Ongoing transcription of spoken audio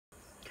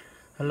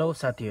Hello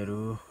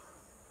साथीहरु,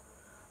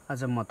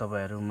 आज म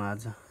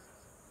तपाईहरुमाझ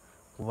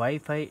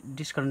वाइफाई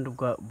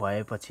डिस्कनेक्ट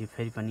भएपछि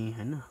फेरि पनि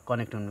हैन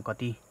कनेक्ट हुन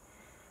कति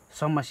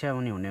समस्या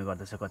पनि हुने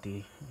गर्दछ कति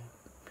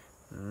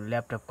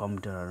ल्यापटप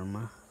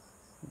कम्प्युटरहरुमा।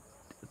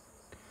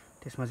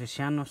 त्यसमा चाहिँ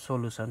सानो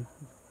सोलुसन,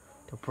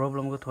 त्यो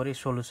प्रब्लमको थोरै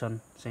सोलुसन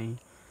चाहिँ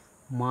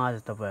म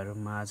आज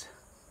तपाईहरुमाझ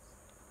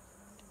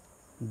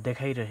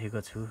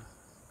देखाइरहेको छु।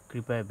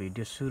 कृपया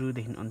भिडियो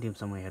सुरुदेखि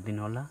अन्तिमसम्म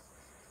हेर्दिनु होला।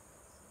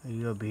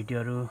 यो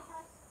भिडियोहरु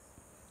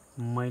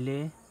मैले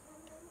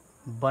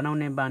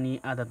बनाउने बानी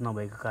आदत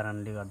नभएको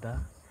कारणले गर्दा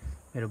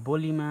मेरो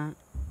बोलीमा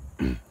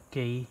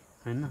केही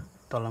हैन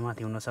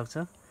तलमाथि हुन सक्छ।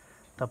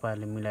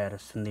 तपाईहरुले मिलाएर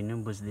सुनिदिनु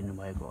बुझिदिनु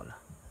भएको होला।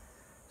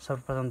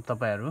 सर्वप्रथम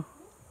तपाईहरु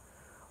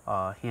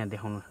यहाँ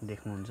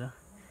देख्नुहुन्छ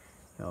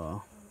यो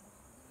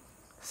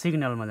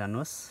सिग्नलमा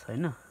जानुहोस्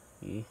हैन,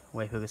 यी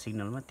वाइफाईको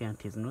सिग्नलमा त्यहाँ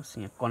थिच्नुहोस्,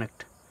 यहाँ कनेक्ट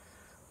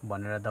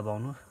भनेर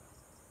दबाउनु।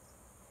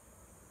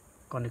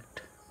 कनेक्ट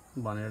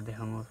भनेर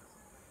देखाउँछ।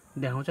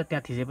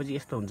 त्यहाँ थिचेपछि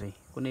यस्तो हुन्छ,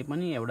 कुनै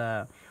पनि एउटा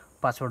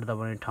पासवर्ड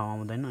दबाउने ठाउँ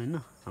आउँदैन हैन।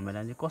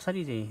 हामीलाई चाहिँ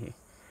कसरी चाहिँ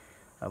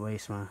अब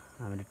यसमा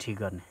हामीले ठीक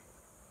गर्ने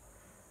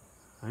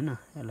हैन,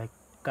 यसलाई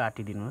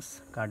काटिदिनुहोस्।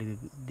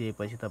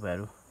 काटिदिएपछि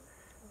तपाईहरु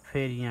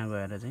फेरि यहाँ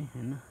गएर चाहिँ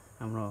हैन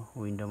हाम्रो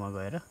विन्डोमा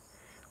गएर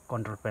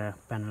कन्ट्रोल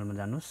प्यानलमा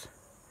जानुहोस्।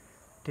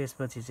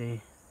 त्यसपछि चाहिँ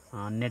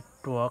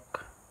नेटवर्क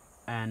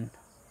एन्ड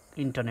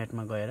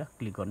इन्टरनेटमा गएर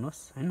क्लिक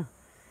गर्नुहोस् हैन।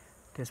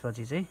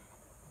 त्यसपछि चाहिँ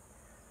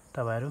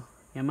तपाईहरु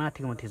यहाँ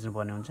माथिकोमा थिच्नु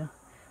पर्ने हुन्छ।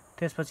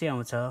 त्यसपछि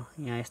आउँछ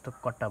यहाँ यस्तो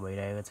कट्टा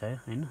भइरहेको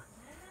छ हैन।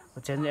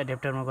 चेन्ज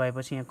एडाप्टरमा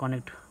गएपछि यहाँ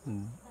कनेक्ट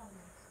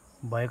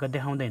भएको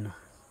देखाउँदैन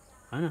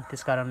हैन।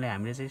 त्यसकारणले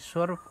हामीले चाहिँ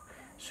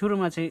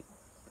सुरुमा चाहिँ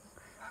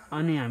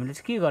अनि हामीले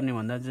चाहिँ के गर्ने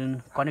भन्दा जुन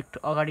कनेक्ट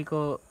अगाडिको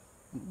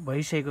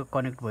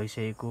कनेक्ट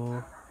भइसकेको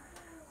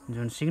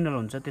जुन सिग्नल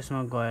हुन्छ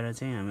त्यसमा गएर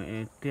चाहिँ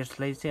हामी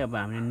त्यसलाई चाहिँ अब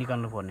हामीले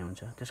निकाल्नु पर्ने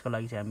हुन्छ। त्यसको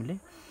लागि चाहिँ हामीले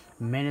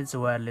म्यानेज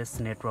वायरलेस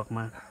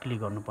नेटवर्कमा क्लिक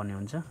गर्नुपर्ने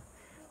हुन्छ।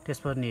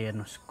 त्यसपछि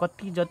हेर्नुस्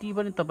जति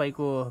पनि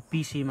तपाईको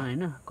पीसीमा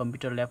हैन,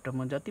 कम्प्युटर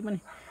ल्यापटपमा जति पनि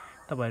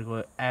तपाईहरुको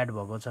एड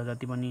भएको छ,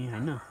 जति पनि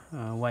हैन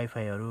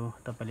वाइफाईहरु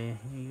तपाईले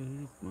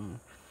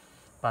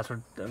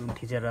पासवर्ड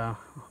थिचेर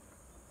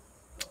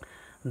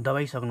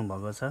दबाइसक्नु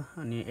भएको छ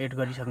अनि एड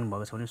गरिसक्नु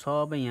भएको छ भने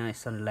सबै यहाँ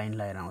यसरी लाइन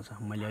लाएर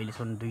आउँछ। मैले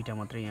अहिलेसम्म दुईटा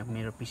मात्रै यहाँ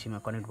मेरो पीसीमा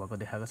कनेक्ट भएको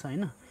देखाएको छ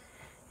हैन।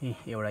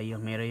 एउटा यो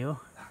मेरै हो।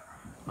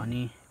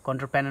 अनि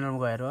कन्ट्रोल प्यानलमा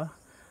गएर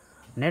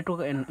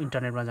नेटवर्क एन्ड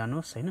इन्टरनेटमा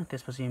जानुहोस् हैन।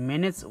 त्यसपछि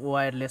म्यानेज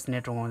वायरलेस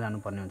नेटवर्कमा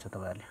जानुपर्ने हुन्छ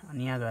तपाईहरुले।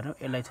 अनि यहाँ गएर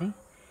यसलाई चाहिँ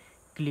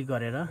क्लिक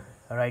गरेर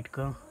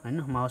राइटको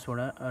हैन माउसबाट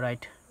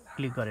राइट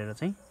क्लिक गरेर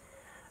चाहिँ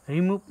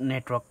रिमुभ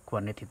नेटवर्क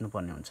भन्ने थिच्नु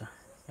पर्ने हुन्छ।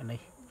 यसलाई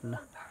ल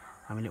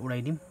हामीले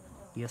उडाइदिम,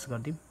 यस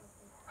गर्दिम,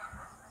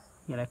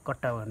 यसलाई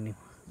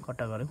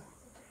कट्टा गरौँ।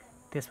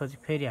 त्यसपछि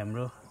फेरि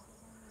हाम्रो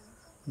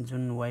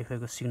जुन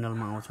वाइफाईको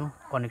सिग्नलमा आउँछौं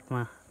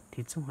कनेक्टमा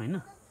थिच्छौं हैन।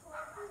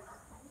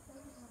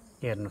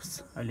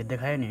 हेर्नुस् अहिले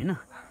देखायो नि हैन।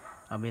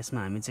 अब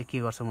यसमा हामी चाहिँ के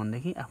गर्छौं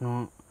भन्देखि आफ्नो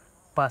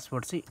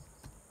पासवर्ड चाहिँ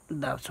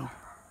दाब्छौं।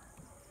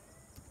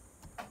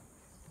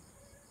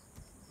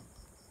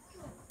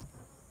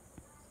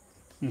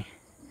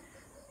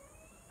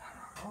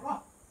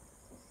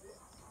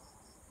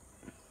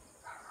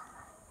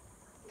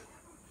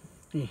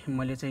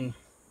 मैले चाहिँ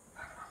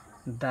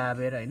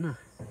दाबेर हैन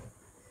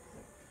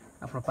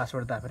आफ्नो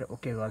पासवर्ड दाबेर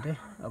ओके गर्दै।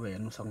 अब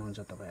हेर्नु सक्नुहुन्छ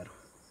तपाईहरु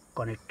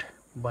कनेक्ट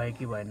भयो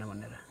कि भएन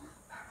भनेर।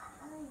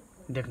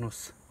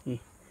 देख्नुस्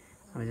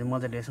हामी चाहिँ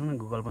मजाले यसो न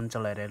गुगल पनि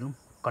चलाएर हेर्नु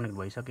कनेक्ट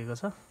भइसकेको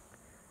छ।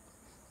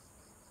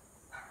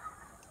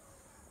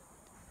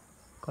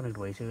 कनेक्ट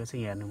भइसकेको छ,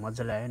 यहाँ हेर्नु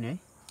मजाले आयो नि है।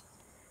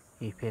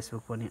 यी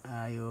फेसबुक पनि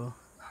आयो,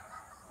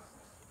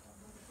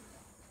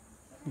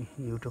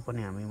 युट्युब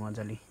पनि हामी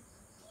मजाले।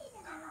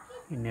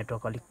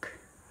 नेटवर्क अलिक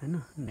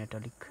हैन, नेट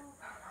अलिक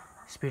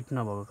स्पिड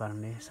नभएको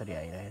कारणले यसरी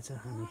आइरहेछ।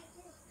 हामी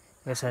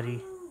यसरी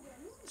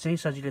चाहिँ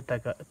सजिलो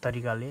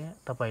तरिकाले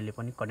तपाईले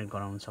पनि कनेक्ट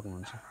गराउन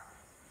सक्नुहुन्छ।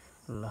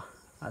 ल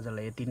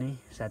आजलाई यति नै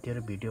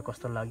साथीहरु। भिडियो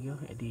कस्तो लाग्यो,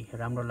 यदि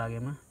राम्रो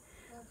लागेमा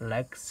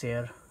लाइक,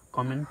 शेयर,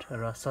 कमेन्ट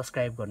र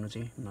सब्स्क्राइब गर्नु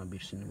चाहिँ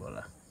नबिर्सिनु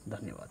होला।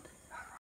 धन्यवाद।